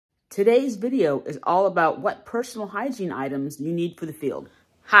Today's video is all about what personal hygiene items you need for the field.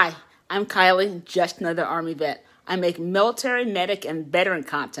 Hi, I'm Kylie, just another Army vet. I make military, medic, and veteran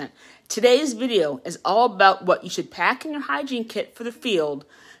content. Today's video is all about what you should pack in your hygiene kit for the field,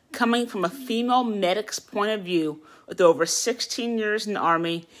 coming from a female medic's point of view with over 16 years in the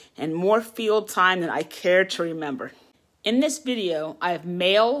Army and more field time than I care to remember. In this video, I have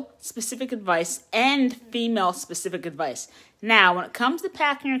male-specific advice and female-specific advice. Now, when it comes to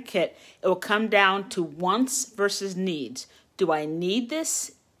packing your kit, it will come down to wants versus needs. Do I need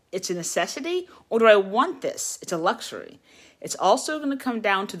this? It's a necessity. Or do I want this? It's a luxury. It's also going to come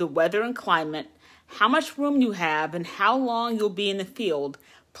down to the weather and climate, how much room you have, and how long you'll be in the field,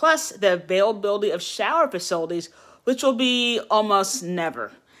 plus the availability of shower facilities, which will be almost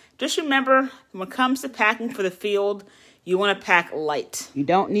never. Just remember, when it comes to packing for the field, you want to pack light. You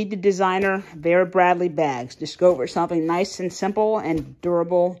don't need the designer Vera Bradley bags. Just go for something nice and simple and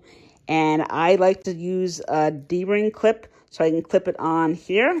durable. And I like to use a D-ring clip so I can clip it on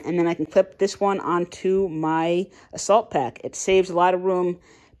here. And then I can clip this one onto my assault pack. It saves a lot of room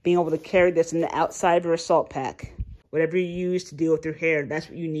being able to carry this in the outside of your assault pack. Whatever you use to deal with your hair, that's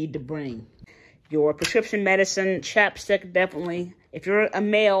what you need to bring. Your prescription medicine, chapstick, definitely. If you're a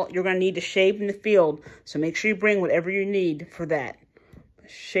male, you're going to need to shave in the field, so make sure you bring whatever you need for that.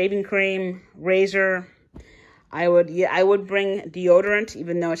 Shaving cream, razor. I would bring deodorant,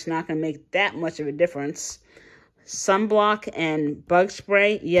 even though it's not going to make that much of a difference. Sunblock and bug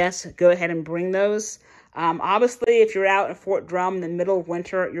spray, yes, go ahead and bring those. Obviously, if you're out in Fort Drum in the middle of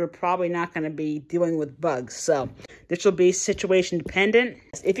winter, you're probably not going to be dealing with bugs. So this will be situation dependent.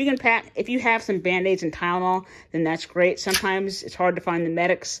 If you have some Bandaids and Tylenol, then that's great. Sometimes it's hard to find the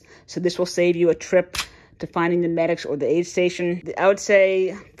medics, so this will save you a trip to finding the medics or the aid station. I would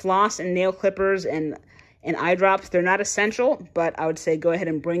say floss and nail clippers and eye drops, they're not essential, but I would say go ahead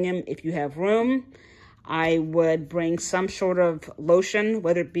and bring them if you have room. I would bring some sort of lotion,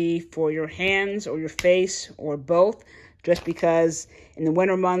 whether it be for your hands or your face or both, just because in the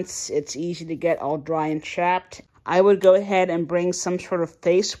winter months, it's easy to get all dry and chapped. I would go ahead and bring some sort of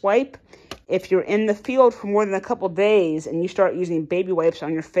face wipe. If you're in the field for more than a couple days and you start using baby wipes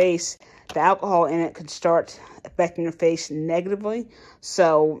on your face, the alcohol in it could start affecting your face negatively.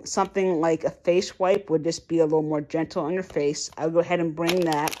 So something like a face wipe would just be a little more gentle on your face. I would go ahead and bring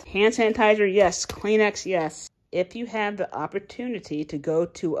that. Hand sanitizer, yes. Kleenex, yes. If you have the opportunity to go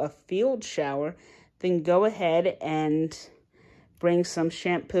to a field shower, then go ahead and bring some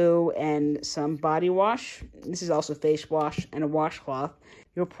shampoo and some body wash. This is also face wash and a washcloth.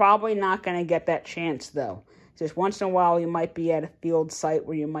 You're probably not going to get that chance, though. Just once in a while, you might be at a field site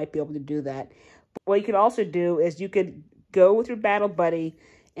where you might be able to do that. What you could also do is you could go with your battle buddy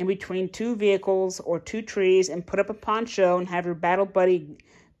in between two vehicles or two trees and put up a poncho and have your battle buddy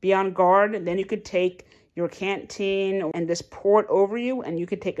be on guard. And then you could take your canteen and just pour it over you, and you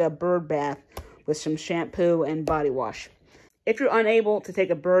could take a bird bath with some shampoo and body wash. If you're unable to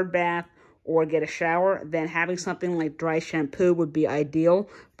take a bird bath or get a shower, then having something like dry shampoo would be ideal.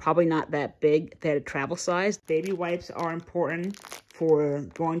 Probably not that big, that a travel size. Baby wipes are important for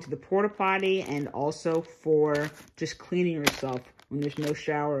going to the porta potty and also for just cleaning yourself when there's no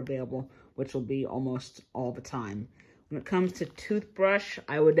shower available, which will be almost all the time. When it comes to toothbrush,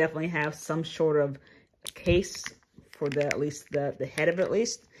 I would definitely have some sort of case for at least the head of it at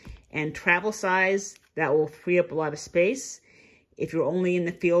least. And travel size, that will free up a lot of space. If you're only in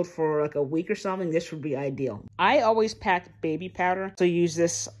the field for like a week or something, this would be ideal. I always pack baby powder. So use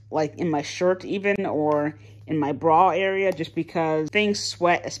this like in my shirt even or in my bra area just because things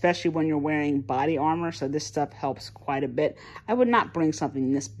sweat, especially when you're wearing body armor. So this stuff helps quite a bit. I would not bring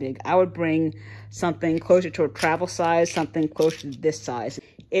something this big. I would bring something closer to a travel size, something closer to this size.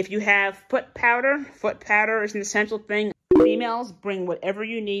 If you have foot powder is an essential thing. Females, bring whatever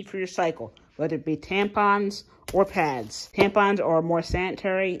you need for your cycle, whether it be tampons or pads. Tampons are more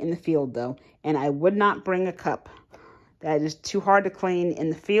sanitary in the field, though, and I would not bring a cup. That is too hard to clean in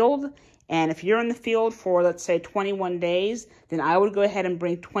the field, and if you're in the field for, let's say, 21 days, then I would go ahead and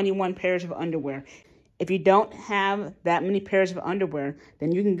bring 21 pairs of underwear. If you don't have that many pairs of underwear,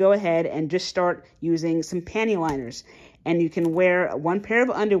 then you can go ahead and just start using some panty liners, and you can wear one pair of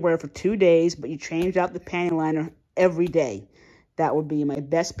underwear for 2 days, but you change out the panty liner every day. That would be my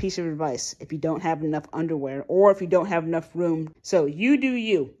best piece of advice if you don't have enough underwear or if you don't have enough room. So you do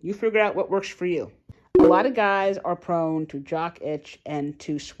you. You figure out what works for you. A lot of guys are prone to jock itch and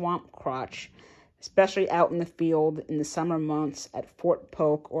to swamp crotch, especially out in the field in the summer months at Fort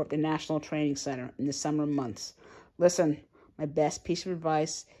Polk or at the National Training Center in the summer months. Listen, my best piece of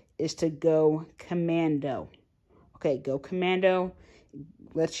advice is to go commando. Okay, go commando.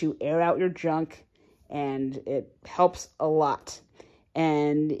 lets you air out your junk, and it helps a lot.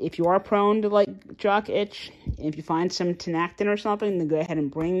 And if you are prone to like jock itch, if you find some tinactin or something, then go ahead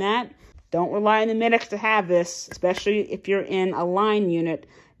and bring that. Don't rely on the medics to have this, especially if you're in a line unit.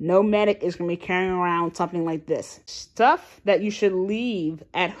 No medic is going to be carrying around something like this. Stuff that you should leave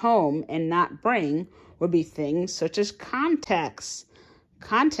at home and not bring would be things such as contacts.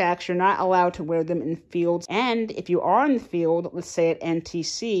 Contacts, you're not allowed to wear them in fields. And if you are in the field, let's say at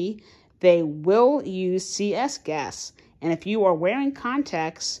NTC, they will use CS gas. And if you are wearing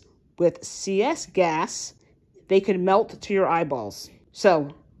contacts with CS gas, they could melt to your eyeballs.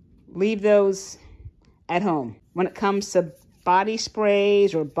 So leave those at home. When it comes to body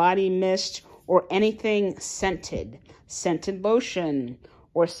sprays or body mist or anything scented, scented lotion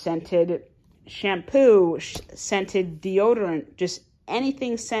or scented shampoo, scented deodorant, just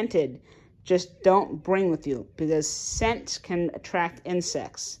anything scented, just don't bring with you because scent can attract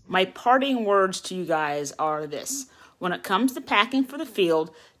insects. My parting words to you guys are this. When it comes to packing for the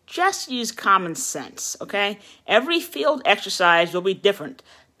field, just use common sense, okay? Every field exercise will be different.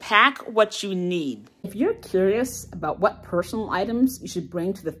 Pack what you need. If you're curious about what personal items you should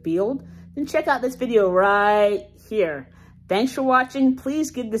bring to the field, then check out this video right here. Thanks for watching.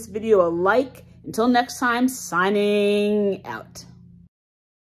 Please give this video a like. Until next time, signing out.